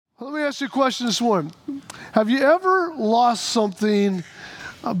Let me ask you a question this morning. Have you ever lost something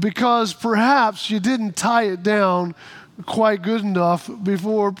because perhaps you didn't tie it down quite good enough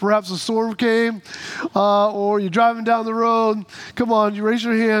before perhaps a storm came, or you're driving down the road? Come on, you raise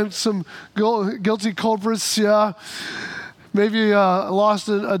your hand. Some guilty culprits, yeah. Maybe you lost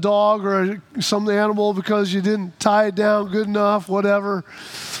a dog or some animal because you didn't tie it down good enough, whatever.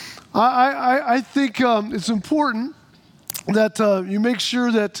 I think it's important that you make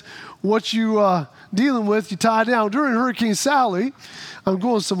sure that what you dealing with, you tie down. During Hurricane Sally, I'm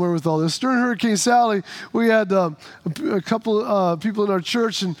going somewhere with all this. During Hurricane Sally, we had a couple people in our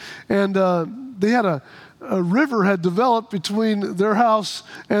church, and they had a river had developed between their house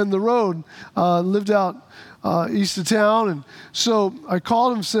and the road, lived out east of town. And so I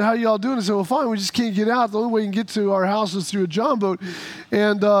called him and said, "How y'all doing?" I said, "Well, fine, we just can't get out. The only way you can get to our house is through a john boat.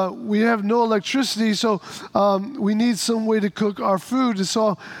 And we have no electricity, so we need some way to cook our food." And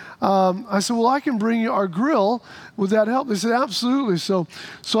so I said, "Well, I can bring you our grill. Would that help?" They said, "Absolutely." So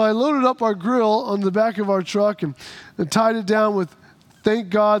I loaded up our grill on the back of our truck and tied it down with, thank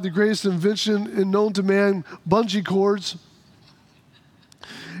God, the greatest invention known to man, bungee cords.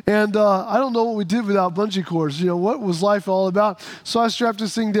 And I don't know what we did without bungee cords. You know, what was life all about? So I strapped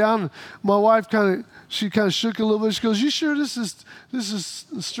this thing down, and my wife kind of shook a little bit. She goes, "You sure this is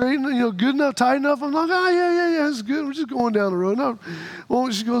straight, good enough, tight enough?" I'm like, "Oh, yeah, it's good. We're just going down the road." No.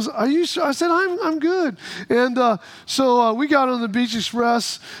 Well, she goes, "Are you sure?" I said, I'm good. And so we got on the Beach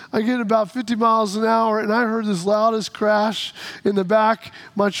Express. I get about 50 miles an hour, and I heard this loudest crash in the back.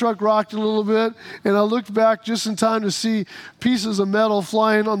 My truck rocked a little bit, and I looked back just in time to see pieces of metal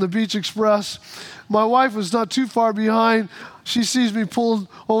flying on the Beach Express. My wife was not too far behind. She sees me pulled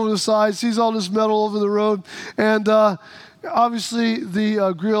over the side, sees all this metal over the road, and obviously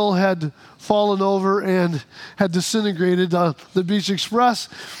the grill had fallen over and had disintegrated on the Beach Express.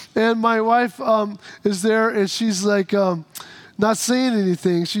 And my wife is there, and she's like not saying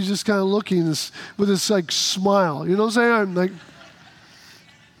anything. She's just kind of looking with this like smile. You know what I'm saying? I'm like,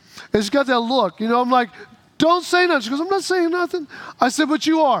 and she's got that look. I'm like, "Don't say nothing." She goes, "I'm not saying nothing." I said, "But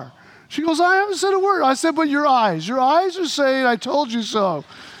you are." She goes, "I haven't said a word." I said, "But your eyes are saying I told you so."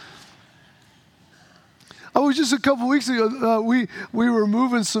 Just a couple weeks ago, we were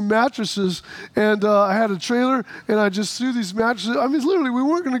moving some mattresses, and I had a trailer, and I just threw these mattresses. I mean, literally, we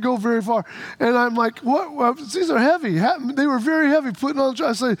weren't going to go very far. And I'm like, "What? Well, these are heavy." They were very heavy, putting on the truck.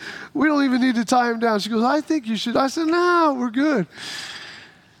 I said, "We don't even need to tie them down." She goes, "I think you should." I said, "No, we're good."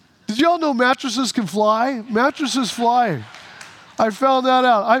 Did y'all know mattresses can fly? Mattresses fly. I found that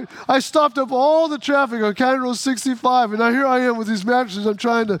out. I stopped up all the traffic on County Road 65, and now here I am with these mattresses.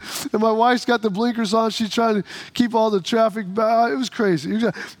 And my wife's got the blinkers on. She's trying to keep all the traffic back. It was crazy.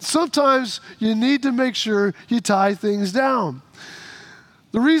 Sometimes you need to make sure you tie things down.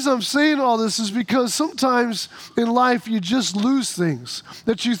 The reason I'm saying all this is because sometimes in life you just lose things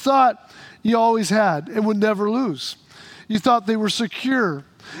that you thought you always had and would never lose. You thought they were secure.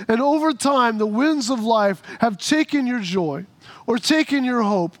 And over time, the winds of life have taken your joy, or taken your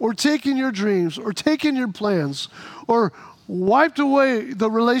hope, or taken your dreams, or taken your plans, or wiped away the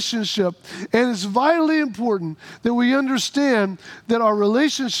relationship. And it's vitally important that we understand that our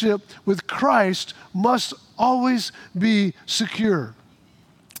relationship with Christ must always be secure.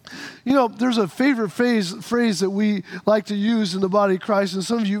 There's a favorite phrase that we like to use in the body of Christ, and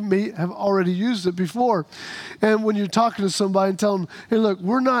some of you may have already used it before. And when you're talking to somebody and tell them, "Hey, look,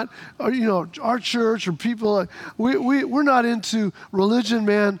 we're not, our church or people, we're not into religion,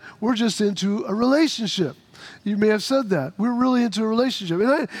 man. We're just into a relationship." You may have said that. We're really into a relationship.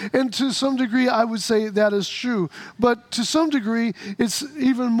 And to some degree, I would say that is true. But to some degree, it's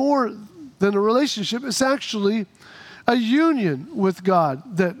even more than a relationship. It's actually a union with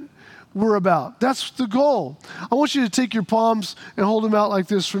God that we're about. That's the goal. I want you to take your palms and hold them out like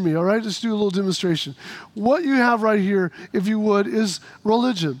this for me, all right? Just do a little demonstration. What you have right here, if you would, is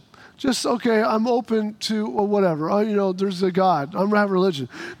religion. Just, okay, I'm open to whatever. There's a God. I'm going to have religion.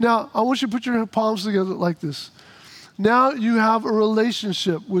 Now, I want you to put your palms together like this. Now you have a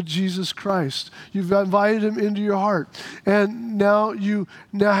relationship with Jesus Christ. You've invited him into your heart. And now you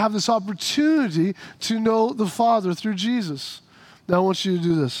have this opportunity to know the Father through Jesus. Now I want you to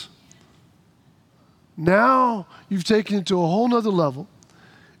do this. Now you've taken it to a whole nother level.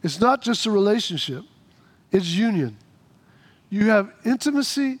 It's not just a relationship. It's union. You have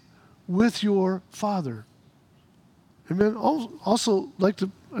intimacy with your Father. Amen. Also, like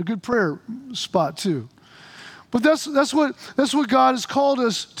a good prayer spot too. But that's what God has called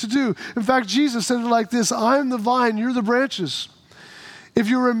us to do. In fact, Jesus said it like this: "I am the vine, you're the branches. If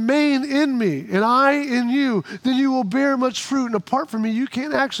you remain in me and I in you, then you will bear much fruit. And apart from me, you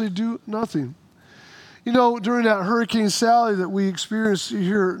can't actually do nothing. You know, during that Hurricane Sally that we experienced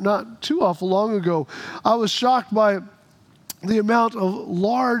here not too awful long ago, I was shocked by the amount of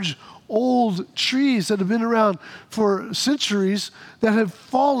large, old trees that have been around for centuries that have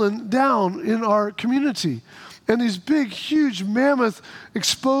fallen down in our community. And these big, huge, mammoth,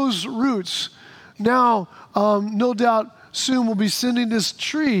 exposed roots now, no doubt, soon we'll be sending this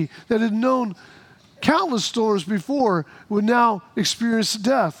tree that had known countless storms before would now experience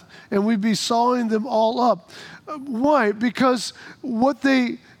death, and we'd be sawing them all up. Why? Because what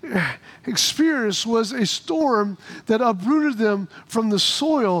they experienced was a storm that uprooted them from the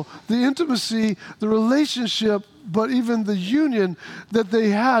soil, the intimacy, the relationship, but even the union that they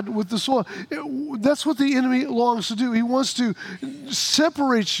had with the soil. That's what the enemy longs to do. He wants to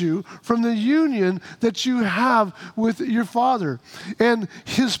separate you from the union that you have with your Father. And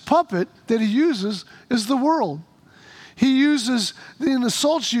his puppet that he uses is the world. He uses and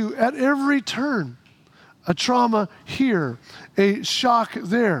assaults you at every turn. A trauma here, a shock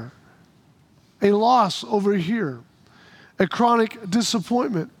there, a loss over here, a chronic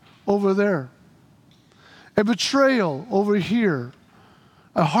disappointment over there, a betrayal over here,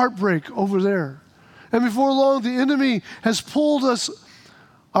 a heartbreak over there. And before long, the enemy has pulled us,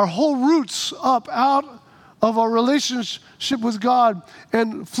 our whole roots up out of our relationship with God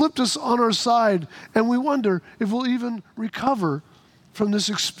and flipped us on our side. And we wonder if we'll even recover from this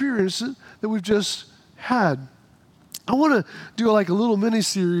experience that we've just had. I want to do like a little mini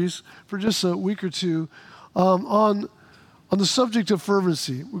series for just a week or two on the subject of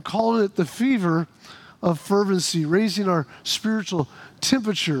fervency. We're calling it the fever of fervency, raising our spiritual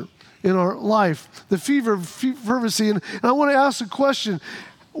temperature in our life. The fever of fervency. And I want to ask the question,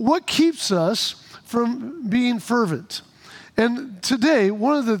 what keeps us from being fervent? And today,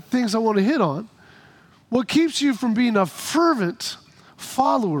 one of the things I want to hit on, what keeps you from being a fervent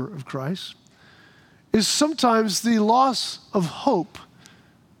follower of Christ, is sometimes the loss of hope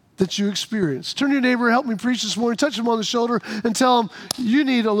that you experience. Turn to your neighbor, help me preach this morning, touch him on the shoulder and tell him, you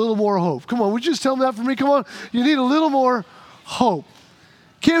need a little more hope. Come on, would you just tell him that for me? Come on, you need a little more hope.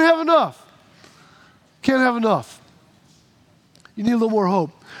 Can't have enough. Can't have enough. You need a little more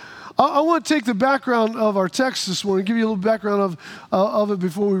hope. I want to take the background of our text this morning, give you a little background of it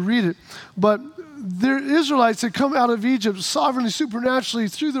before we read it. But the Israelites had come out of Egypt sovereignly, supernaturally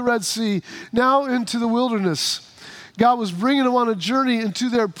through the Red Sea, now into the wilderness. God was bringing them on a journey into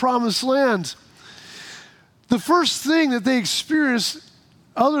their promised land. The first thing that they experienced,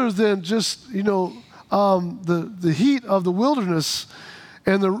 other than just, the heat of the wilderness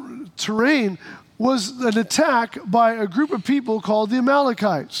and the terrain, was an attack by a group of people called the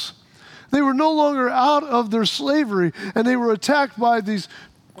Amalekites. They were no longer out of their slavery, and they were attacked by these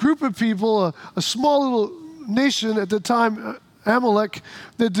group of people, a small little nation at the time, Amalek,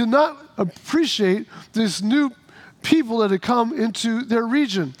 that did not appreciate this new people that had come into their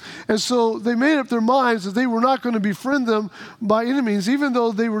region. And so they made up their minds that they were not going to befriend them by any means. Even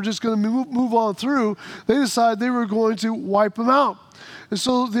though they were just going to move on through, they decided they were going to wipe them out. And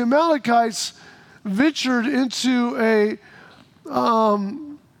so the Amalekites ventured into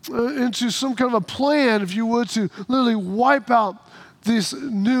some kind of a plan, if you would, to literally wipe out these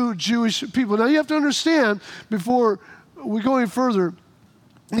new Jewish people. Now you have to understand, before we go any further,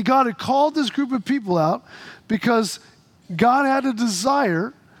 that God had called this group of people out because God had a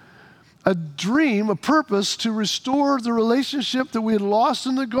desire, a dream, a purpose to restore the relationship that we had lost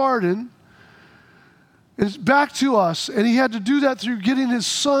in the garden back to us. And he had to do that through getting his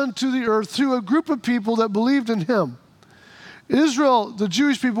son to the earth through a group of people that believed in him. Israel, the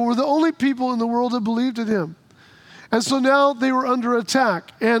Jewish people, were the only people in the world that believed in him. And so now they were under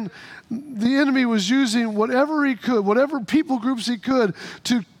attack. And the enemy was using whatever he could, whatever people groups he could,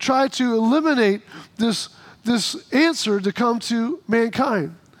 to try to eliminate this answer to come to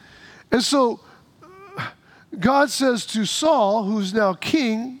mankind. And so God says to Saul, who's now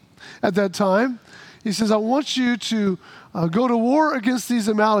king at that time, he says, I want you to go to war against these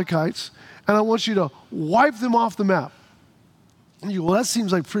Amalekites, and I want you to wipe them off the map. And you go, well, that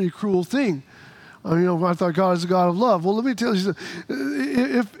seems like a pretty cruel thing. I thought God is a God of love. Well, let me tell you,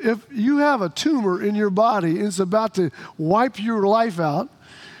 if you have a tumor in your body and it's about to wipe your life out,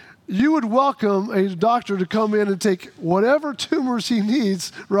 you would welcome a doctor to come in and take whatever tumors he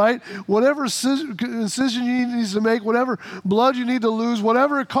needs, right? Whatever incision he needs to make, whatever blood you need to lose,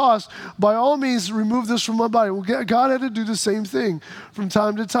 whatever it costs, by all means, remove this from my body. Well, God had to do the same thing. From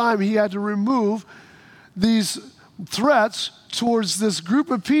time to time, he had to remove these threats towards this group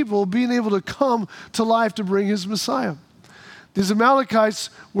of people being able to come to life to bring his Messiah. These Amalekites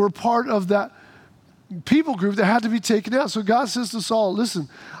were part of that people group that had to be taken out. So God says to Saul, listen,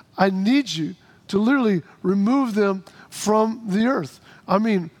 I need you to literally remove them from the earth. I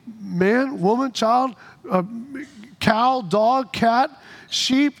mean, man, woman, child, cow, dog, cat,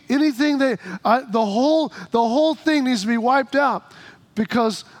 sheep, anything the whole thing needs to be wiped out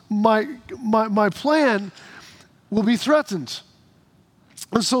because my plan will be threatened.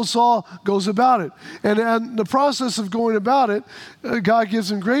 And so Saul goes about it. And in the process of going about it, God gives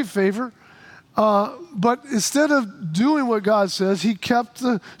him great favor. But instead of doing what God says, he kept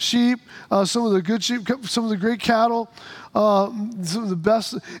the sheep, some of the good sheep, kept some of the great cattle, some of the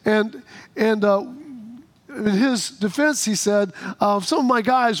best. And in his defense, he said, some of my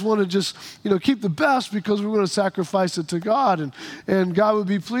guys want to just, keep the best because we're going to sacrifice it to God, and God would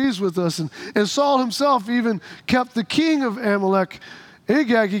be pleased with us. And Saul himself even kept the king of Amalek,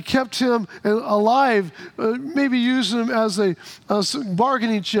 Agag. He kept him alive, maybe using him as a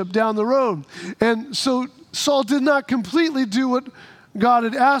bargaining chip down the road. And so Saul did not completely do what God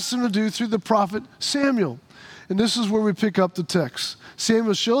had asked him to do through the prophet Samuel. And this is where we pick up the text.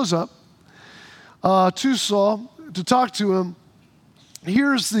 Samuel shows up to Saul to talk to him.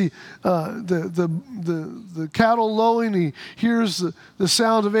 Hears the cattle lowing. He hears the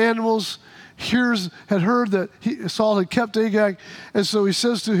sound of animals. Had heard that Saul had kept Agag, and so he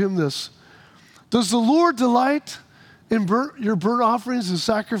says to him this: does the Lord delight in your burnt offerings and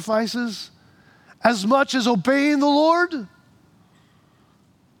sacrifices as much as obeying the Lord?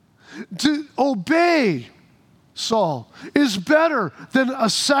 To obey, Saul, is better than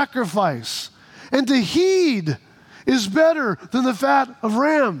a sacrifice, and to heed is better than the fat of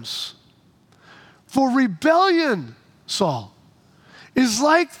rams. For rebellion, Saul, is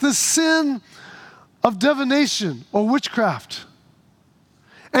like the sin of divination or witchcraft,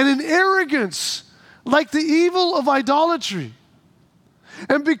 and in arrogance like the evil of idolatry.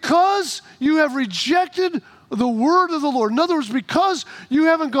 And because you have rejected the word of the Lord, in other words, because you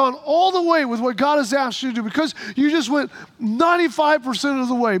haven't gone all the way with what God has asked you to do, because you just went 95% of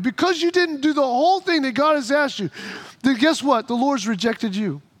the way, because you didn't do the whole thing that God has asked you, then guess what? The Lord's rejected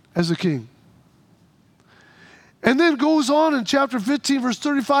you as a king. And then goes on in chapter 15, verse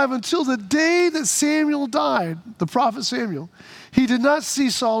 35, until the day that Samuel died, the prophet Samuel, he did not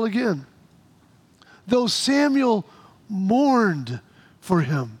see Saul again, though Samuel mourned for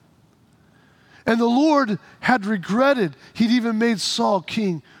him. And the Lord had regretted he'd even made Saul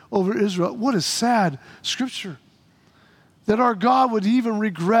king over Israel. What a sad scripture, that our God would even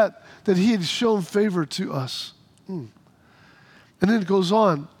regret that he had shown favor to us. And then it goes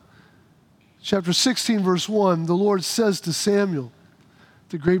on. Chapter 16, verse 1, the Lord says to Samuel,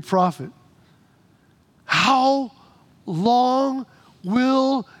 the great prophet, how long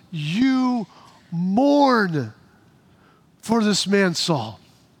will you mourn for this man Saul?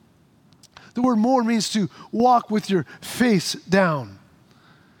 The word mourn means to walk with your face down.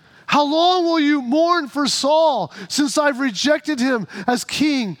 How long will you mourn for Saul, since I've rejected him as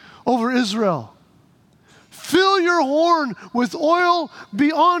king over Israel? Fill your horn with oil,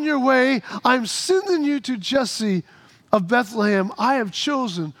 be on your way. I'm sending you to Jesse of Bethlehem. I have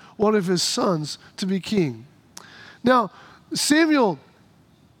chosen one of his sons to be king. Now, Samuel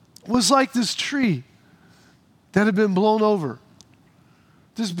was like this tree that had been blown over.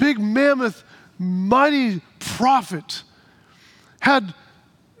 This big mammoth, mighty prophet had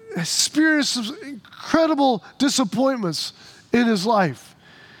experienced some incredible disappointments in his life.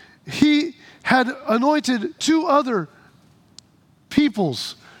 He had anointed 2 other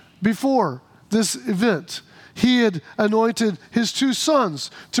peoples before this event. He had anointed his 2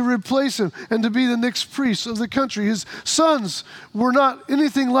 sons to replace him and to be the next priest of the country. His sons were not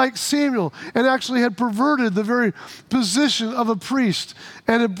anything like Samuel and actually had perverted the very position of a priest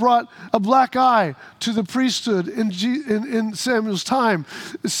and had brought a black eye to the priesthood in Samuel's time.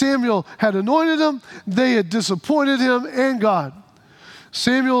 Samuel had anointed him. They had disappointed him and God.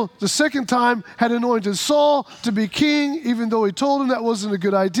 Samuel, the second time, had anointed Saul to be king, even though he told him that wasn't a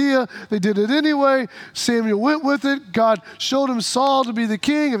good idea. They did it anyway. Samuel went with it. God showed him Saul to be the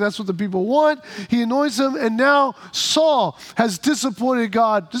king, if that's what the people want. He anoints him, and now Saul has disappointed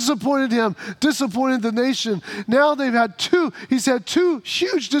God, disappointed him, disappointed the nation. Now he's had 2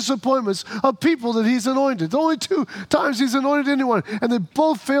 huge disappointments of people that he's anointed. The only 2 times he's anointed anyone, and they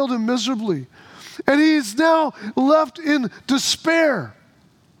both failed him miserably. And he's now left in despair.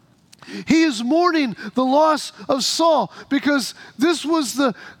 He is mourning the loss of Saul because this was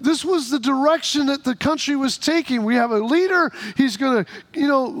the direction that the country was taking. We have a leader. He's going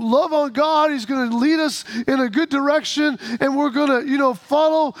to, love on God. He's going to lead us in a good direction, and we're going to,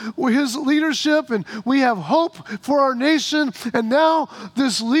 follow his leadership, and we have hope for our nation. And now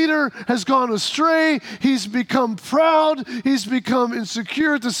this leader has gone astray. He's become proud. He's become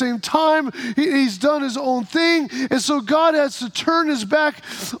insecure at the same time. He's done his own thing, and so God has to turn his back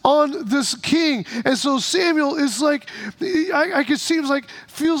on this king. And so Samuel is like,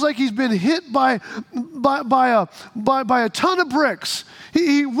 feels like he's been hit by a ton of bricks.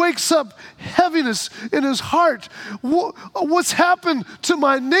 He wakes up heaviness in his heart. What's happened to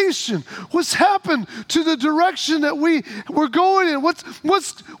my nation? What's happened to the direction that we're going in? What's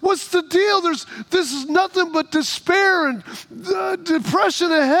the deal? This is nothing but despair and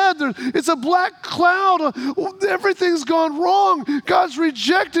depression ahead. It's a black cloud. Everything's gone wrong. God's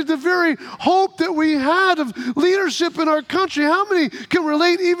rejected the very hope that we had of leadership in our country. How many can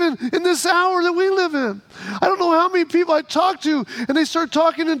relate even in this hour that we live in? I don't know how many people I talk to, and they start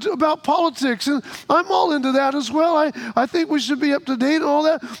talking about politics, and I'm all into that as well. I think we should be up to date and all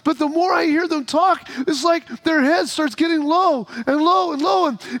that, but the more I hear them talk, it's like their head starts getting low and low and low,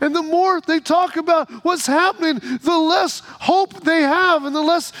 and the more they talk about what's happening, the less hope they have and the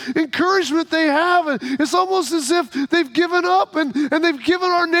less encouragement they have, and it's almost as if they've given up and they've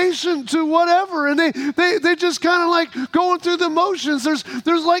given our nation to whatever, and they just kind of like going through the motions.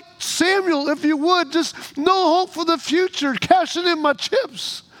 There's like Samuel, if you would, just no hope for the future, cashing in my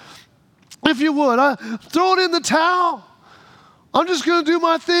chips, if you would. I throw it in the towel. I'm just going to do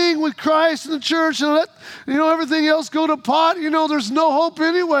my thing with Christ and the church and let everything else go to pot. There's no hope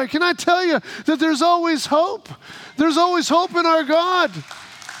anyway. Can I tell you that there's always hope? There's always hope in our God.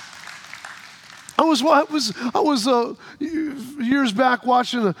 I was years back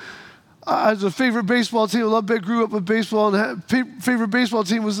watching I had a favorite baseball team. I grew up with baseball, and favorite baseball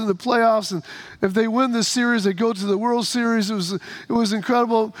team was in the playoffs. And if they win this series, they go to the World Series. It was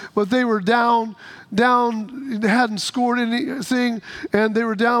incredible. But they were down. They hadn't scored anything, and they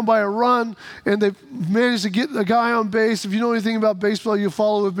were down by a run. And they managed to get a guy on base. If you know anything about baseball, you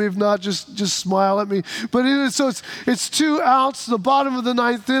follow with me. If not, just smile at me. But it's 2 outs, the bottom of the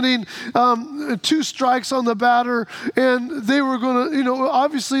 9th inning, 2 strikes on the batter, and they were going to,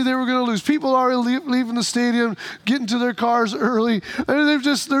 obviously they were going to lose. People are already leaving the stadium, getting to their cars early, and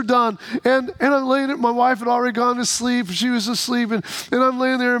they're done. And I'm laying there. My wife had already gone to sleep. She was asleep, and I'm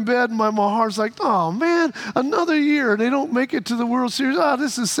laying there in bed, and my heart's like, oh man, another year. They don't make it to the World Series.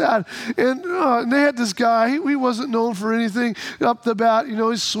 This is sad. And they had this guy. He wasn't known for anything up the bat.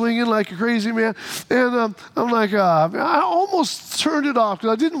 He's swinging like a crazy man. And I'm like, I almost turned it off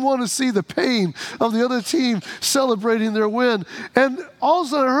because I didn't want to see the pain of the other team celebrating their win. And all of a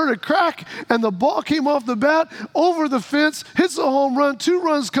sudden I heard a crack, and the ball came off the bat, over the fence, hits a home run, 2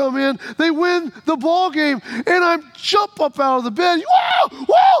 runs come in, they win the ball game, and I jump up out of the bed. Whoa,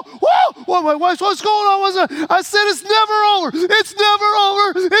 whoa, whoa! Well, my wife's, what's going on? I said, it's never over. It's never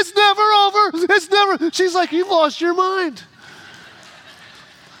over. It's never over. It's never. She's like, you lost your mind.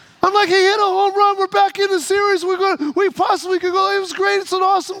 I'm like, he hit a home run. We're back in the series. We possibly could go. It was great. It's an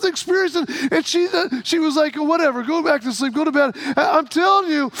awesome experience. And she was like, whatever, go back to sleep, go to bed. I'm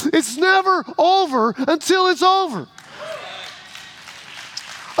telling you, it's never over until it's over.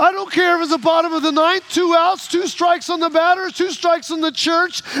 I don't care if it's the bottom of the 9th, 2 outs, 2 strikes on the batter, 2 strikes on the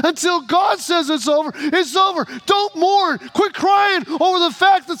church. Until God says it's over, it's over. Don't mourn. Quit crying over the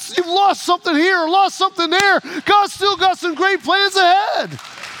fact that you've lost something here or lost something there. God's still got some great plans ahead.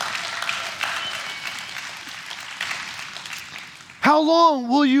 How long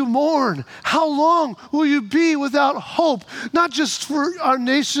will you mourn? How long will you be without hope? Not just for our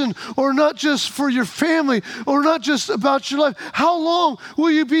nation, or not just for your family, or not just about your life. How long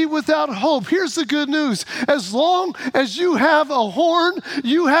will you be without hope? Here's the good news. As long as you have a horn,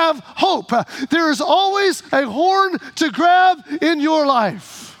 you have hope. There is always a horn to grab in your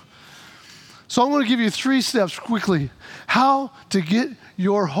life. So I'm going to give you 3 steps quickly. How to get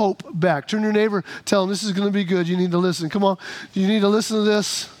your hope back. Turn to your neighbor, tell them this is going to be good. You need to listen. Come on. You need to listen to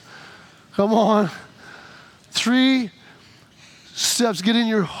this. Come on. 3 steps getting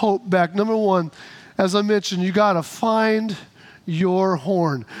your hope back. Number 1, as I mentioned, you got to find your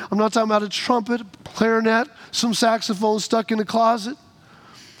horn. I'm not talking about a trumpet, clarinet, some saxophone stuck in a closet.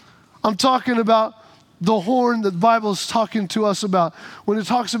 I'm talking about the horn that the Bible is talking to us about. When it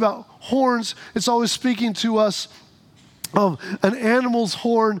talks about horns, it's always speaking to us of an animal's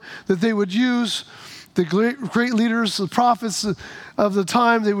horn that they would use. The great leaders, the prophets of the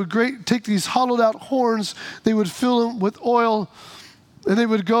time, they would take these hollowed out horns, they would fill them with oil, and they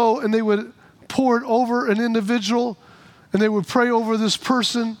would go and they would pour it over an individual, and they would pray over this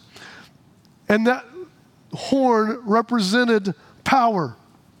person, and that horn represented power.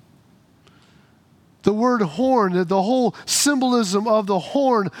 The word horn, the whole symbolism of the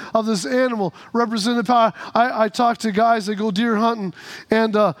horn of this animal represented power. I talk to guys that go deer hunting,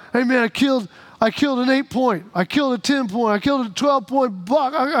 and hey man, I killed an 8-point, I killed a 10-point, I killed a 12-point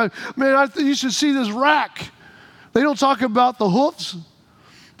buck. You should see this rack. They don't talk about the hoofs.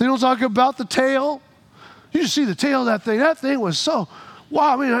 They don't talk about the tail. You should see the tail of that thing. That thing was so,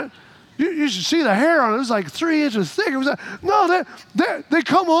 wow, you should see the hair on it. It was like 3 inches thick. They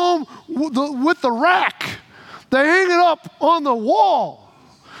come home with the rack. They hang it up on the wall.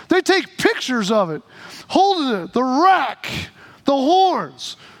 They take pictures of it, holding it, the rack, the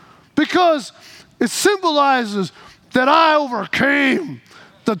horns, because it symbolizes that I overcame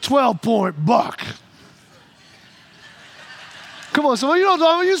the 12-point buck. Come on, some of you don't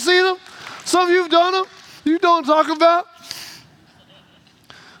talk about. You've seen them. Some of you have done them. You don't talk about.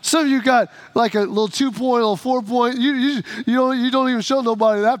 Some of you got like a little 2-point, little 4-point. You don't even show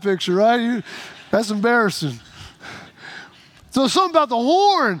nobody that picture, right? That's embarrassing. So something about the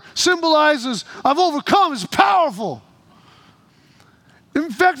horn symbolizes I've overcome. It's powerful. In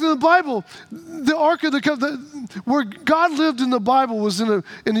fact, in the Bible, the Ark of the Covenant, where God lived in the Bible was in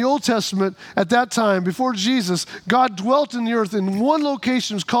the Old Testament at that time, before Jesus. God dwelt in the earth in one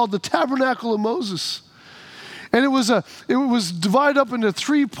location. It was called the Tabernacle of Moses. And it was divided up into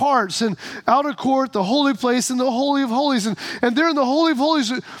 3 parts, and outer court, the holy place, and the Holy of Holies. And there in the Holy of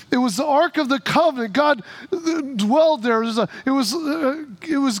Holies, it was the Ark of the Covenant. God dwelled there. It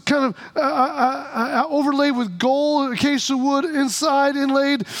was kind of overlaid with gold, acacia wood inside,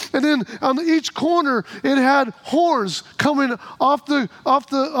 inlaid. And then on each corner, it had horns coming off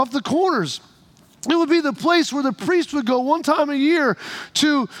the corners. It would be the place where the priest would go one time a year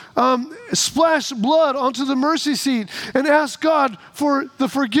to splash blood onto the mercy seat and ask God for the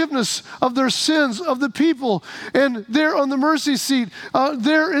forgiveness of their sins of the people. And there on the mercy seat,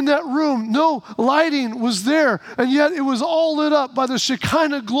 there in that room, no lighting was there, and yet it was all lit up by the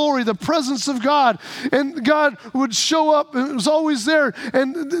Shekinah glory, the presence of God. And God would show up, and it was always there,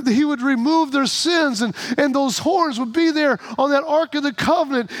 and he would remove their sins, and those horns would be there on that Ark of the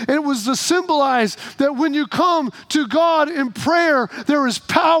Covenant. And it was to symbolize that when you come to God in prayer, there is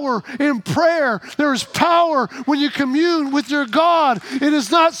power in prayer. There is power when you commune with your God. It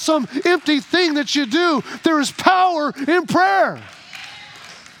is not some empty thing that you do. There is power in prayer.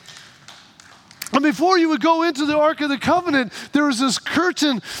 And before you would go into the Ark of the Covenant, there was this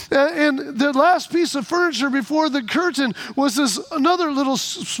curtain, and the last piece of furniture before the curtain was another little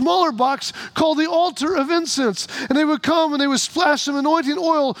smaller box called the altar of incense. And they would come and they would splash some anointing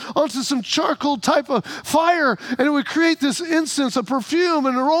oil onto some charcoal type of fire, and it would create this incense, a perfume,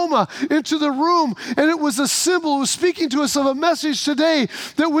 an aroma into the room. And it was a symbol. It was speaking to us of a message today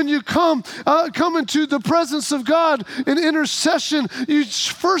that when you come into the presence of God in intercession, you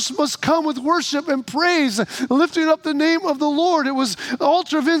first must come with worship and praise, lifting up the name of the Lord. It was, the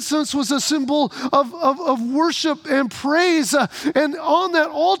altar of incense was a symbol of worship and praise. And on that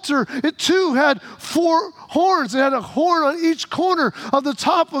altar, it too had 4 horns. It had a horn on each corner of the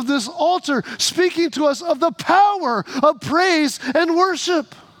top of this altar, speaking to us of the power of praise and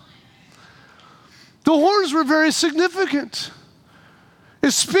worship. The horns were very significant.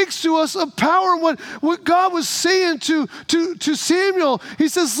 It speaks to us of power. What God was saying to Samuel, he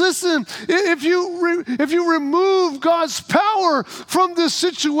says, listen, if you remove God's power from this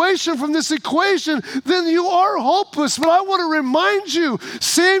situation, from this equation, then you are hopeless. But I want to remind you,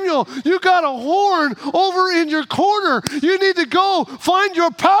 Samuel, you got a horn over in your corner. You need to go find your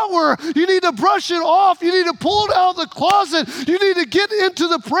power. You need to brush it off. You need to pull it out of the closet. You need to get into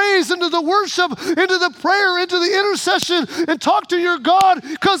the praise, into the worship, into the prayer, into the intercession, and talk to your God.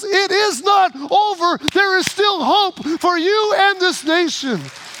 Because it is not over. There is still hope for you and this nation.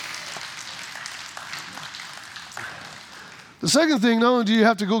 The second thing, not only do you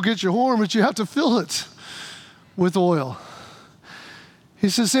have to go get your horn, but you have to fill it with oil. He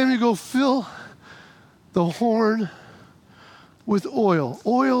says, Samuel, go fill the horn with oil.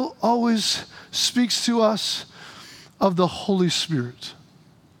 Oil always speaks to us of the Holy Spirit.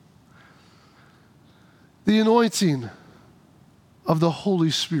 The anointing of the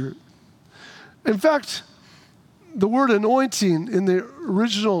Holy Spirit. In fact, the word anointing in the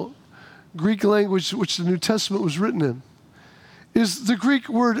original Greek language, which the New Testament was written in, is the Greek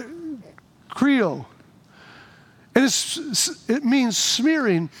word kreo. And it means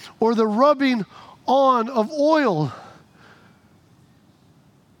smearing or the rubbing on of oil.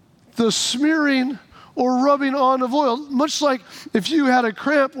 The smearing or rubbing on of oil. Much like if you had a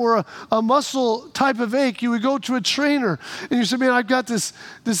cramp or a muscle type of ache, you would go to a trainer and you say, man, I've got this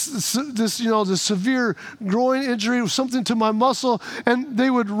severe groin injury or something to my muscle, and they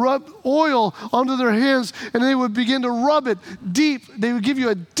would rub oil onto their hands and they would begin to rub it deep. They would give you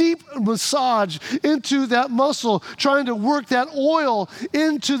a deep massage into that muscle, trying to work that oil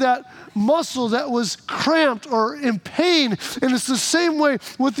into that muscle that was cramped or in pain. And it's the same way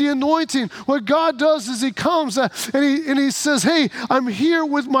with the anointing. What God does is he comes and he says, hey, I'm here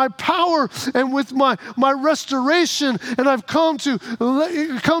with my power and with my restoration, and I've come to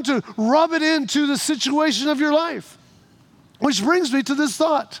rub it into the situation of your life. Which brings me to this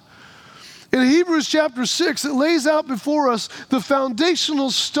thought. In Hebrews chapter 6, it lays out before us the foundational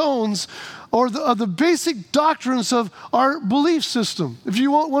stones or the basic doctrines of our belief system. If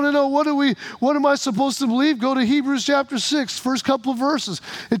you want to know what am I supposed to believe, go to Hebrews chapter 6, first couple of verses.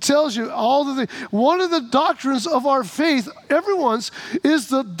 It tells you all the things. One of the doctrines of our faith, everyone's, is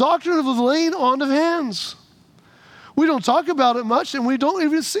the doctrine of the laying on of hands. We don't talk about it much, and we don't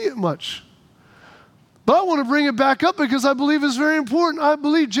even see it much. But I want to bring it back up because I believe it's very important. I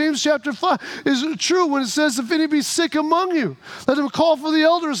believe James chapter 5 is true when it says, if any be sick among you, let him call for the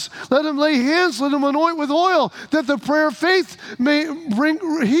elders, let him lay hands, let him anoint with oil, that the prayer of faith may bring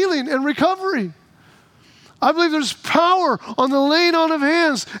healing and recovery. I believe there's power on the laying on of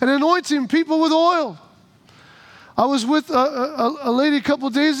hands and anointing people with oil. I was with a lady a couple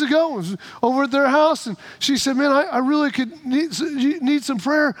of days ago. I was over at their house, and she said, man, I really could need some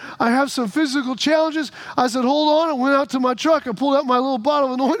prayer. I have some physical challenges. I said, hold on. I went out to my truck. I pulled out my little bottle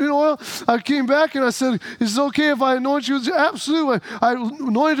of anointing oil. I came back, and I said, is it okay if I anoint you? Absolutely. I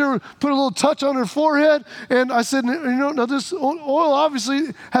anointed her, put a little touch on her forehead, and I said, now this oil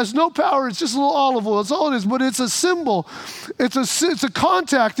obviously has no power. It's just a little olive oil. That's all it is, but it's a symbol. It's a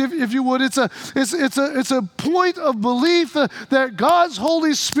contact, if you would. It's a point of belief that God's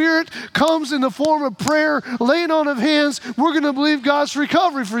Holy Spirit comes in the form of prayer, laying on of hands. We're going to believe God's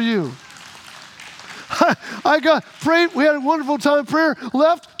recovery for you. I got prayed. We had a wonderful time of prayer.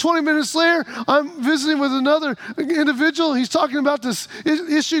 Left 20 minutes later. I'm visiting with another individual. He's talking about this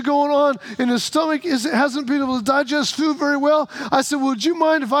issue going on in his stomach. Hasn't been able to digest food very well. I said, would you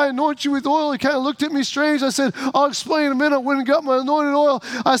mind if I anoint you with oil? He kind of looked at me strange. I said, I'll explain in a minute. I went and got my anointed oil.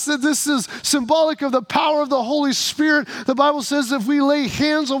 I said, this is symbolic of the power of the Holy Spirit. The Bible says if we lay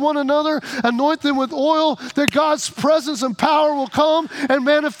hands on one another, anoint them with oil, that God's presence and power will come and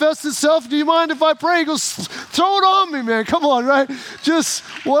manifest itself. Do you mind if I pray? He goes, throw it on me, man. Come on, right? Just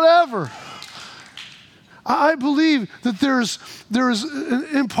whatever. I believe that there is an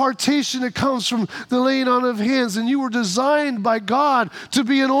impartation that comes from the laying on of hands, and you were designed by God to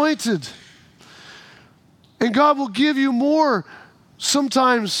be anointed. And God will give you more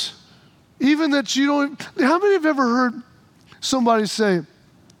sometimes, even that you don't. How many have ever heard somebody say,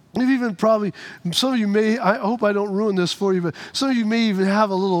 you've even probably, some of you may, I hope I don't ruin this for you, but some of you may even have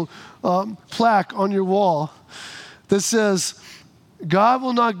a little plaque on your wall that says, God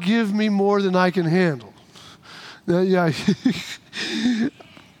will not give me more than I can handle. Yeah.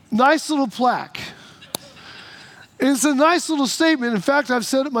 Nice little plaque. It's a nice little statement. In fact, I've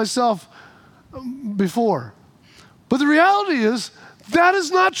said it myself before. But the reality is, that is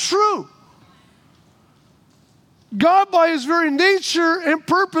not true. God, by his very nature and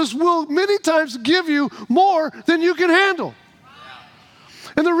purpose, will many times give you more than you can handle.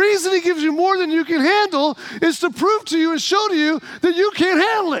 And the reason he gives you more than you can handle is to prove to you and show to you that you can't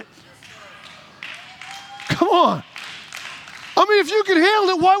handle it. Come on. I mean, if you can handle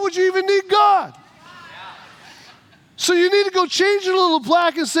it, why would you even need God? So you need to go change your little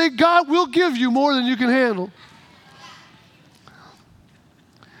plaque and say, God will give you more than you can handle.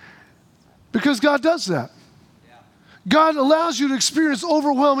 Because God does that. God allows you to experience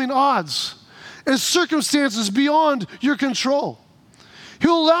overwhelming odds and circumstances beyond your control.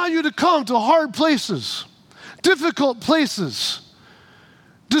 He'll allow you to come to hard places, difficult places,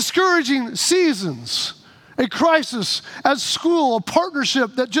 discouraging seasons, a crisis at school, a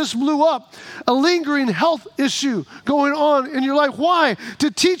partnership that just blew up, a lingering health issue going on in your life. Why?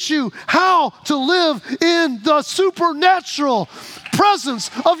 To teach you how to live in the supernatural presence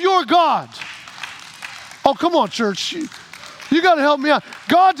of your God. Oh, come on, church. You got to help me out.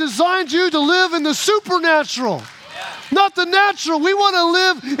 God designed you to live in the supernatural, not the natural. We want to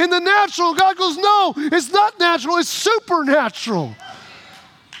live in the natural. God goes, no, it's not natural. It's supernatural.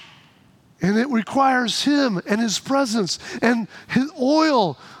 And it requires him and his presence and his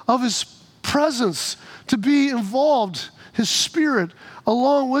oil of his presence to be involved, his spirit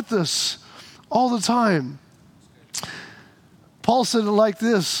along with us all the time. Paul said it like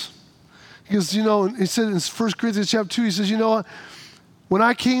this. Because, he said in 1 Corinthians chapter 2, he says, you know what? When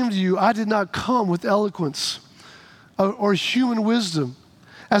I came to you, I did not come with eloquence or human wisdom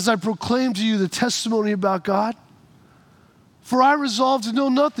as I proclaimed to you the testimony about God. For I resolved to know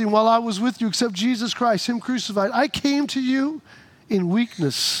nothing while I was with you except Jesus Christ, him crucified. I came to you in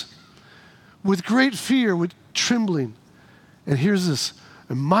weakness, with great fear, with trembling. And here's this,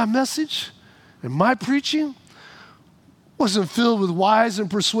 and my message and my preaching wasn't filled with wise and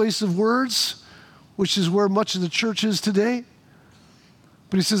persuasive words, which is where much of the church is today.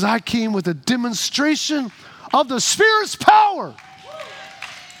 But he says, I came with a demonstration of the Spirit's power,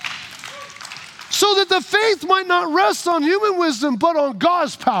 so that the faith might not rest on human wisdom, but on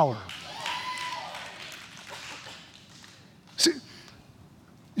God's power. See,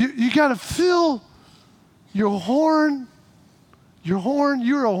 you got to fill your horn, you're a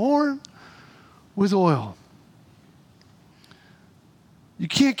horn, with oil. You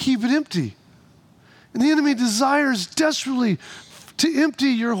can't keep it empty. And the enemy desires desperately to empty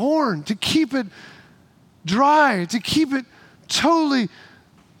your horn, to keep it dry, to keep it totally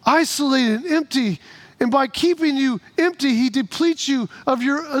isolated and empty. And by keeping you empty, he depletes you of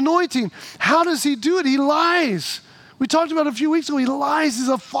your anointing. How does he do it? He lies. We talked about it a few weeks ago. He lies. He's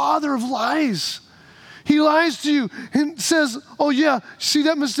a father of lies. He lies to you and says, oh yeah, see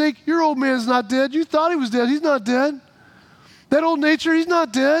that mistake? Your old man's not dead. You thought he was dead. He's not dead. That old nature, he's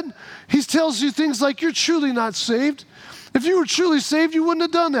not dead. He tells you things like, you're truly not saved. If you were truly saved, you wouldn't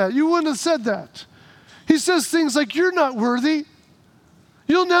have done that. You wouldn't have said that. He says things like, you're not worthy.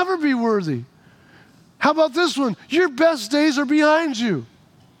 You'll never be worthy. How about this one? Your best days are behind you.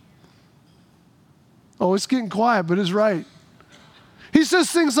 Oh, it's getting quiet, but it's right. He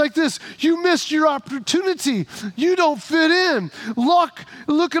says things like this, you missed your opportunity. You don't fit in.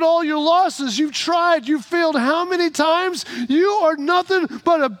 Look at all your losses. You've tried. You've failed how many times? You are nothing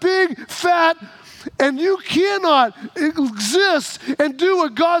but a big, fat, and you cannot exist and do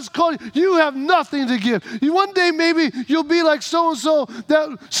what God's called you. You have nothing to give. One day maybe you'll be like so-and-so,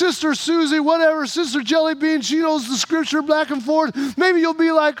 that Sister Susie, whatever, Sister Jellybean, she knows the scripture back and forth. Maybe you'll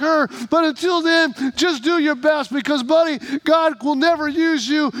be like her. But until then, just do your best because, buddy, God will never use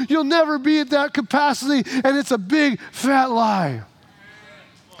you. You'll never be at that capacity, and it's a big, fat lie.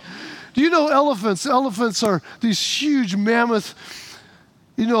 Do you know elephants? Elephants are these huge mammoth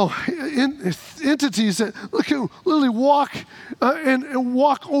entities that literally walk and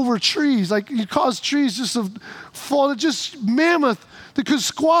walk over trees. Like you cause trees just to fall. Just mammoth that could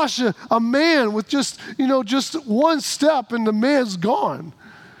squash a man with just one step and the man's gone.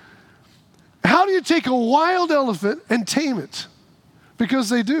 How do you take a wild elephant and tame it? Because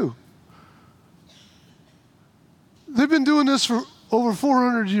they do. They've been doing this for over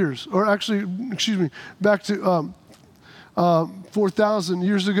 400 years, or actually, back to 4,000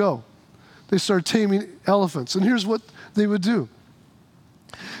 years ago. They started taming elephants. And here's what they would do.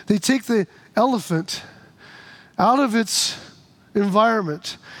 They take the elephant out of its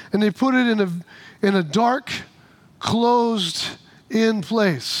environment and they put it in a dark, closed-in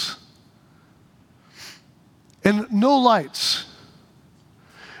place. And no lights.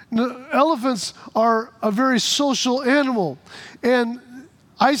 Elephants are a very social animal. And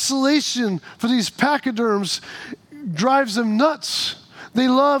isolation for these pachyderms drives them nuts. They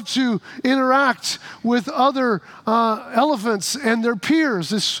love to interact with other elephants and their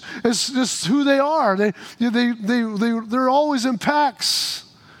peers. It's just who they are. They're always in packs.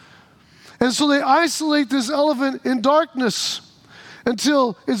 And so they isolate this elephant in darkness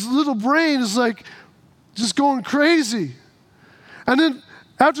until its little brain is like just going crazy. And then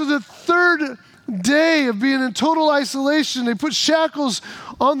after the third day of being in total isolation, they put shackles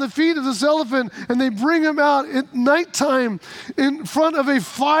on the feet of this elephant and they bring him out at nighttime in front of a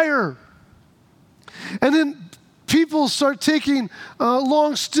fire. And then people start taking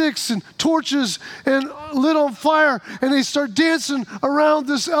long sticks and torches and lit on fire, and they start dancing around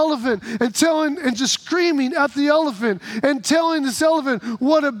this elephant and just screaming at the elephant and telling this elephant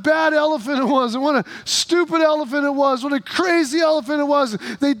what a bad elephant it was and what a stupid elephant it was, what a crazy elephant it was.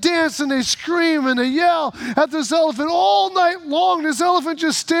 They dance and they scream and they yell at this elephant all night long. This elephant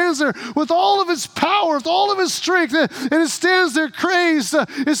just stands there with all of its power, with all of its strength, and it stands there crazed.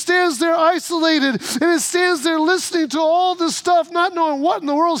 It stands there isolated, and it stands there listening to all this stuff, not knowing what in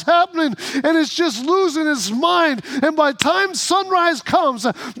the world's happening, and it's just losing its mind. And by the time sunrise comes,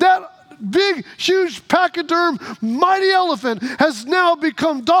 that big, huge pachyderm, mighty elephant has now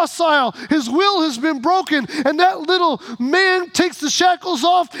become docile. His will has been broken, and that little man takes the shackles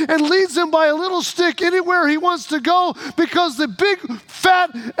off and leads him by a little stick anywhere he wants to go, because the big, fat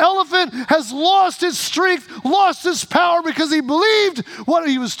elephant has lost its strength, lost its power, because he believed what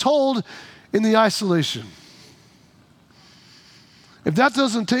he was told in the isolation. If that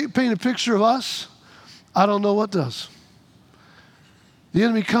doesn't paint a picture of us, I don't know what does. The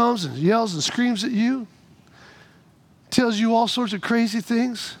enemy comes and yells and screams at you, tells you all sorts of crazy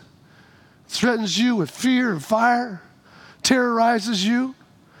things, threatens you with fear and fire, terrorizes you,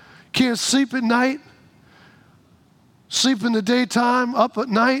 can't sleep at night, sleep in the daytime, up at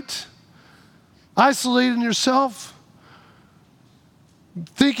night, isolating yourself,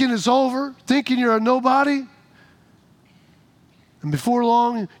 thinking it's over, thinking you're a nobody. And before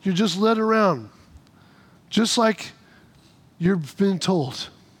long, you're just led around, just like you've been told.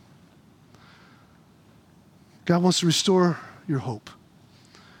 God wants to restore your hope.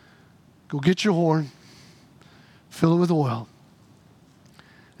 Go get your horn, fill it with oil.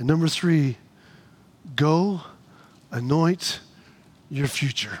 And number 3, go anoint your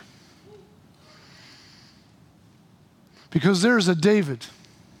future. Because there's a David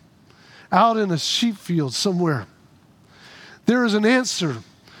out in a sheep field somewhere. There is an answer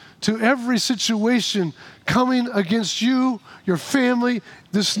to every situation coming against you, your family,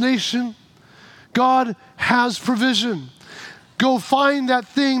 this nation. God has provision. Go find that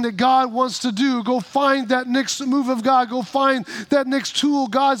thing that God wants to do. Go find that next move of God. Go find that next tool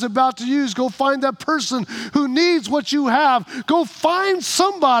God's about to use. Go find that person who needs what you have. Go find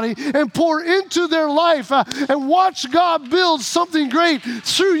somebody and pour into their life and watch God build something great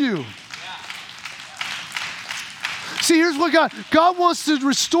through you. See, here's what God wants to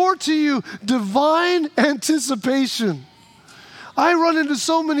restore to you: divine anticipation. I run into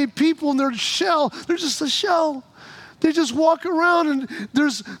so many people and they're just a shell. They just walk around and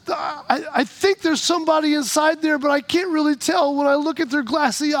I think there's somebody inside there, but I can't really tell when I look at their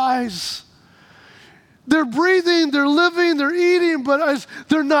glassy eyes. They're breathing, they're living, they're eating, but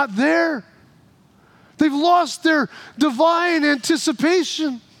they're not there. They've lost their divine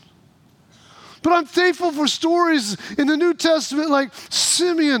anticipation. But I'm thankful for stories in the New Testament like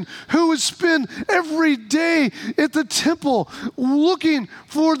Simeon, who would spend every day at the temple looking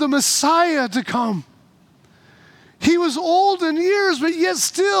for the Messiah to come. He was old in years, but yet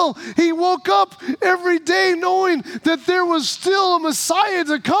still he woke up every day knowing that there was still a Messiah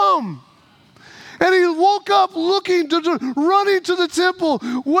to come. And he woke up running to the temple,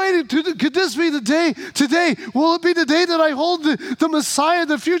 waiting. Could this be the day today? Will it be the day that I hold the Messiah of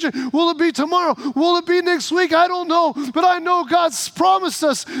the future? Will it be tomorrow? Will it be next week? I don't know. But I know God's promised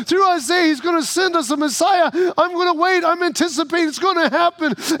us through Isaiah, he's going to send us a Messiah. I'm going to wait. I'm anticipating it's going to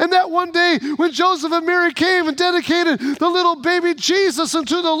happen. And that one day when Joseph and Mary came and dedicated the little baby Jesus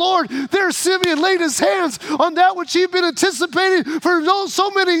unto the Lord, there Simeon laid his hands on that which he'd been anticipating for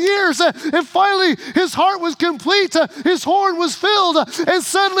so many years. And finally, his heart was complete, his horn was filled, and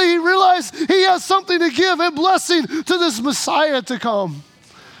suddenly he realized he has something to give, a blessing to this Messiah to come.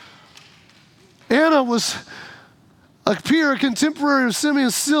 Anna was a peer, a contemporary of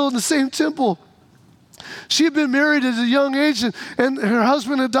Simeon, still in the same temple. She had been married at a young age, and her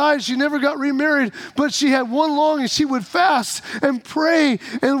husband had died. She never got remarried, but she had one longing. She would fast and pray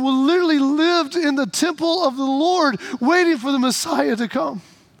and literally lived in the temple of the Lord, waiting for the Messiah to come.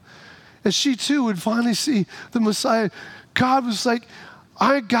 And she too would finally see the Messiah. God was like,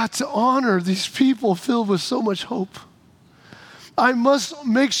 I got to honor these people filled with so much hope. I must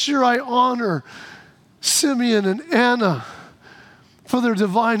make sure I honor Simeon and Anna for their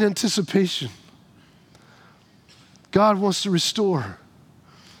divine anticipation. God wants to restore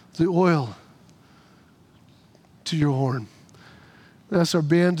the oil to your horn. That's our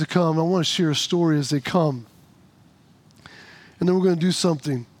band to come. I want to share a story as they come. And then we're going to do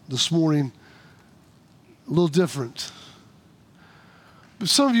something this morning a little different. But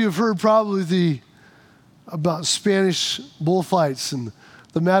some of you have heard probably about Spanish bullfights and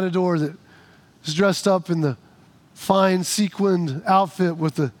the matador that is dressed up in the fine sequined outfit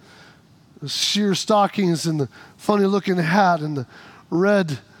with the sheer stockings and the funny looking hat and the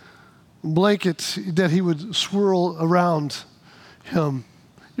red blanket that he would swirl around him.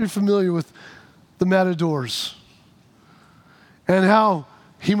 You're familiar with the matadors and how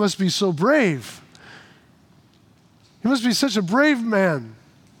he must be so brave. He must be such a brave man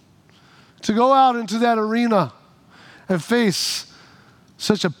to go out into that arena and face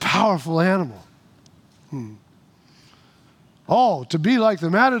such a powerful animal. Oh, to be like the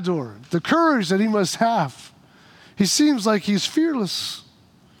matador, the courage that he must have. He seems like he's fearless.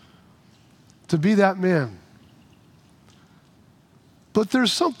 to be that man. But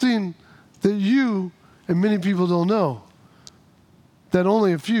there's something that you and many people don't know, that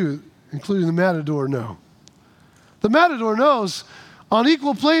only a few, including the matador, know. The matador knows on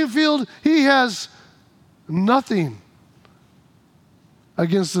equal playing field, he has nothing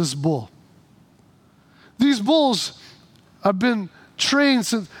against this bull. These bulls have been trained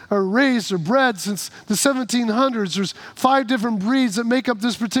since, or raised or bred since the 1700s. There's 5 different breeds that make up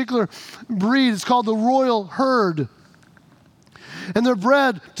this particular breed. It's called the Royal Herd. And they're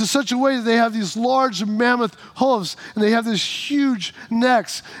bred to such a way that they have these large mammoth hooves, and they have these huge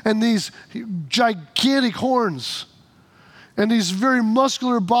necks and these gigantic horns and these very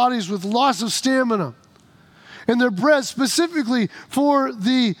muscular bodies with lots of stamina. And they're bred specifically for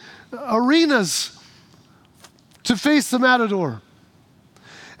the arenas to face the matador.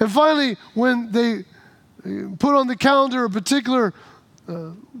 And finally, when they put on the calendar a particular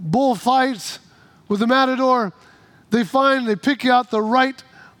bull fight with the matador, they pick out the right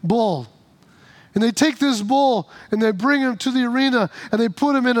bull. And they take this bull and they bring him to the arena and they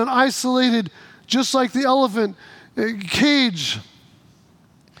put him in an isolated, just like the elephant, cage.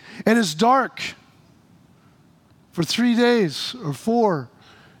 And it's dark. For 3 days or 4,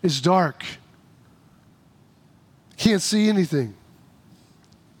 it's dark. Can't see anything.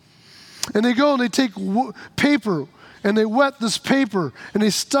 And they go and they take paper and they wet this paper and they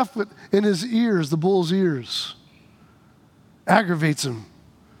stuff it in his ears, the bull's ears. Aggravates him.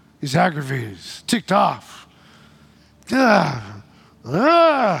 He's aggravated. He's ticked off.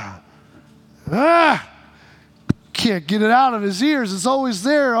 Can't get it out of his ears. It's always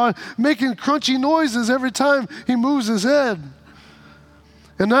there, making crunchy noises every time he moves his head.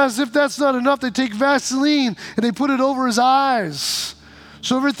 And as if that's not enough, they take Vaseline and they put it over his eyes.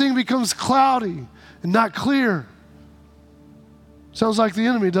 So everything becomes cloudy and not clear. Sounds like the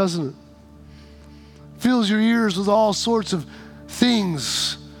enemy, doesn't it? Fills your ears with all sorts of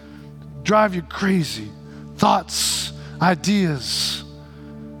things, drive you crazy, thoughts, ideas.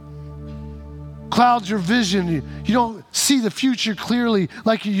 Clouds your vision. You don't see the future clearly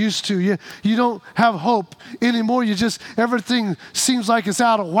like you used to. You don't have hope anymore. Everything seems like it's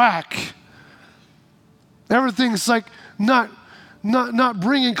out of whack. Everything's like not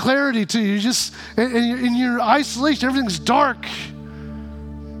bringing clarity to you. And in your isolation, everything's dark.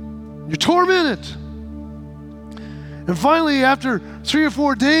 You're tormented. And finally, after 3 or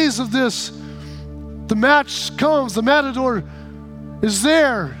 4 days of this, the match comes. The matador is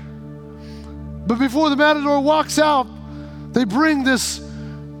there. But before the matador walks out, they bring this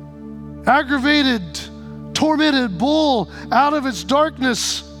aggravated, tormented bull out of its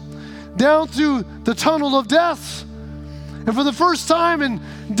darkness down through the tunnel of death. And for the first time in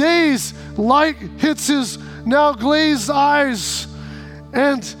days, light hits his now glazed eyes.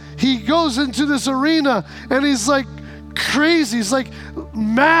 And he goes into this arena and he's like crazy. He's like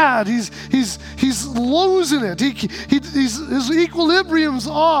mad. He's losing it. His equilibrium's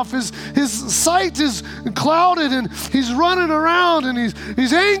off. His sight is clouded, and he's running around, and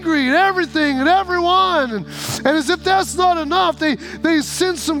he's angry at everything and everyone. And as if that's not enough, they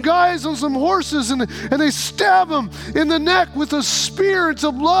send some guys on some horses and they stab him in the neck with a spear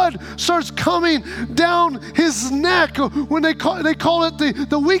until blood starts coming down his neck. When they call it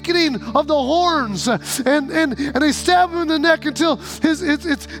the weakening of the horns, and they stab him in the neck until his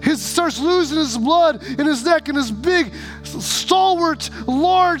starts losing his blood in his neck, and his big, stalwart,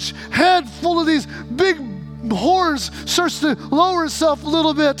 large head full of these big horns starts to lower itself a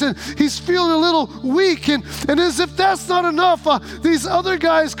little bit, and he's feeling a little weak, and as if that's not enough, these other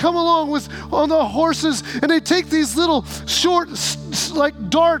guys come along on the horses, and they take these little short like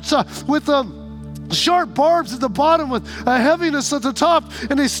darts with sharp barbs at the bottom with a heaviness at the top,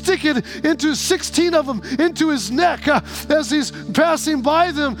 and they stick it into 16 of them into his neck as he's passing by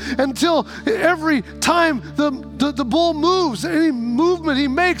them, until every time the bull moves, any movement he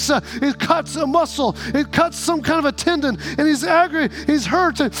makes, it cuts a muscle, it cuts some kind of a tendon, and he's angry, he's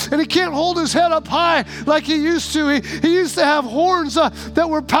hurt, and he can't hold his head up high like he used to. He used to have horns that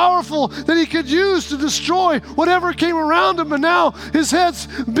were powerful that he could use to destroy whatever came around him, but now his head's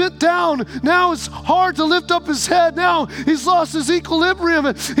bent down. Now it's hard to lift up his head. Now he's lost his equilibrium,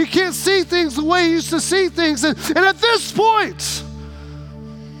 and he can't see things the way he used to see things. And at this point,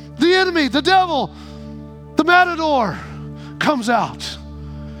 the enemy, the devil, the matador comes out,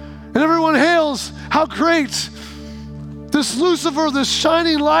 and everyone hails how great this Lucifer, this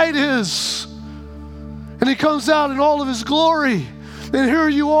shining light is. And he comes out in all of his glory, and here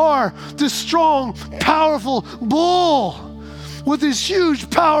you are, this strong, powerful bull. with these huge,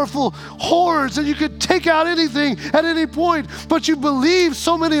 powerful horns, and you could take out anything at any point, but you believed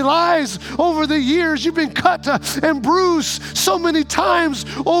so many lies over the years. You've been cut and bruised so many times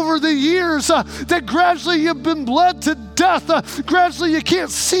over the years that gradually you've been bled to death. Gradually you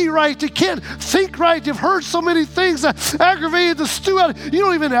can't see right, you can't think right. You've heard so many things that aggravated the stew out. You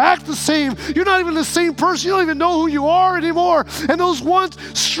don't even act the same. You're not even the same person. You don't even know who you are anymore. And those once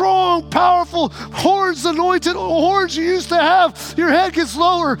strong, powerful horns, anointed horns you used to have, your head gets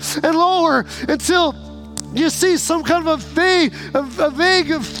lower and lower until you see some kind of a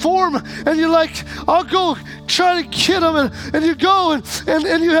vague form, and you're like, I'll go try to get him, and you go,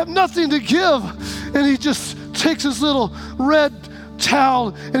 and you have nothing to give. And he just takes his little red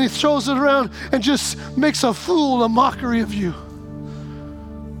towel, and he throws it around and just makes a fool, a mockery of you.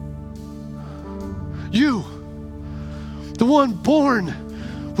 You, the one born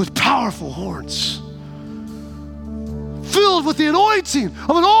with powerful horns, filled with the anointing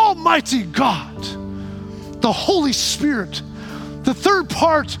of an almighty God, the Holy Spirit, the third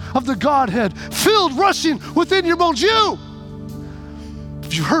part of the Godhead, filled, rushing within your bones. You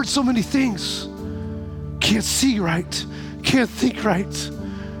heard so many things, can't see right, can't think right,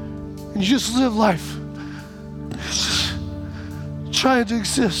 and you just live life trying to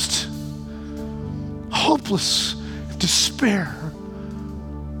exist, hopeless, despair.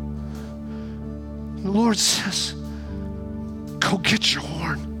 And the Lord says, go get your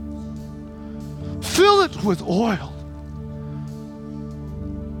horn. Fill it with oil.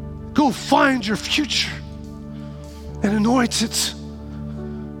 Go find your future and anoint it.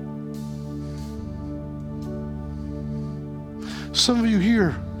 Some of you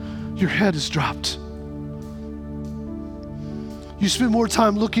here, your head is dropped. You spend more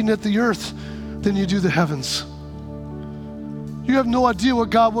time looking at the earth than you do the heavens. You have no idea what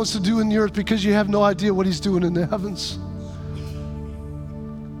God wants to do in the earth because you have no idea what He's doing in the heavens.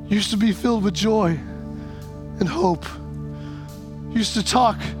 You used to be filled with joy and hope. You used to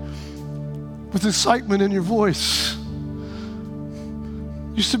talk with excitement in your voice.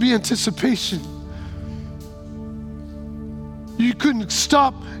 Used to be anticipation. You couldn't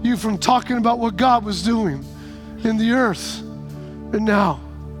stop you from talking about what God was doing in the earth. And now,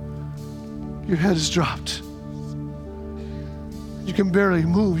 your head is dropped. You can barely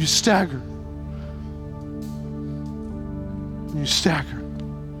move. You stagger. You stagger.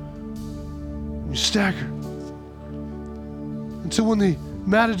 You stagger. Until when the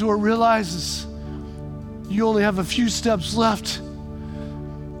matador realizes you only have a few steps left,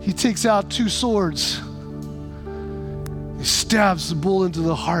 he takes out two swords. He stabs the bull into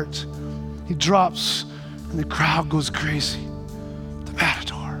the heart. He drops, and the crowd goes crazy. The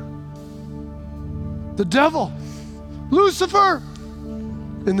matador. The devil, Lucifer,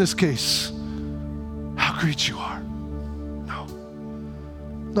 in this case, how great you are. No,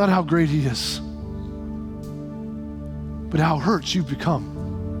 not how great he is, but how hurt you've become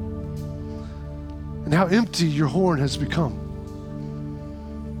and how empty your horn has become.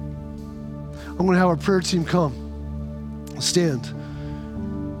 I'm going to have our prayer team come. Stand.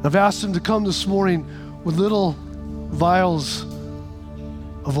 I've asked them to come this morning with little vials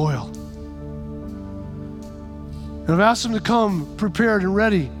of oil. And I've asked them to come prepared and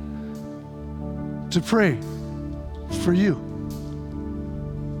ready to pray for you.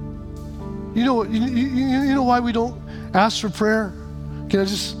 You know what? You know why we don't ask for prayer? Can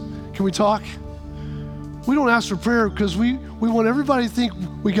we talk? We don't ask for prayer because we want everybody to think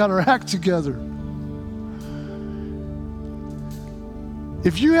we got our act together.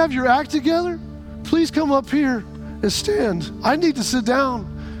 If you have your act together, please come up here and stand. I need to sit down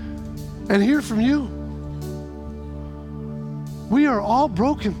and hear from you. We are all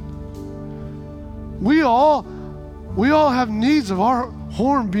broken. We all have needs of our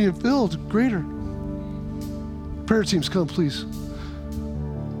horn being filled greater. Prayer teams, come please.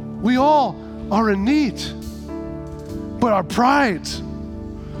 We all are in need, but our pride,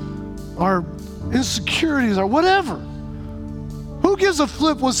 our insecurities, our whatever. Who gives a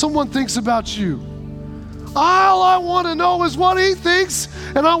flip when someone thinks about you? All I want to know is what he thinks,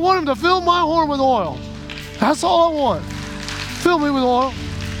 and I want him to fill my horn with oil. That's all I want. Fill me with oil.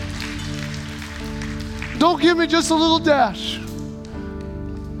 Don't give me just a little dash.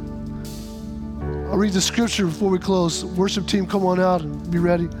 I'll read the scripture before we close. Worship team, come on out and be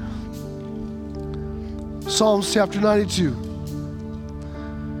ready. Psalms chapter 92.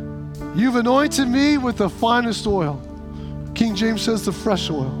 You've anointed me with the finest oil. King James says the fresh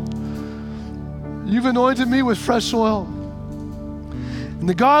oil. You've anointed me with fresh oil. And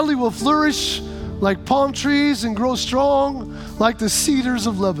the godly will flourish like palm trees and grow strong like the cedars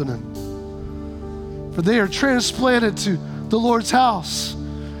of Lebanon. For they are transplanted to the Lord's house.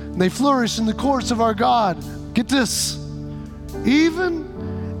 And they flourish in the courts of our God. Get this.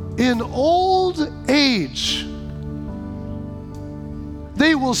 Even in old age,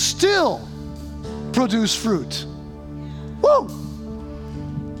 they will still produce fruit. Woo!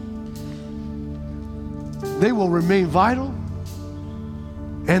 They will remain vital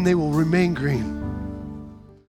and they will remain green.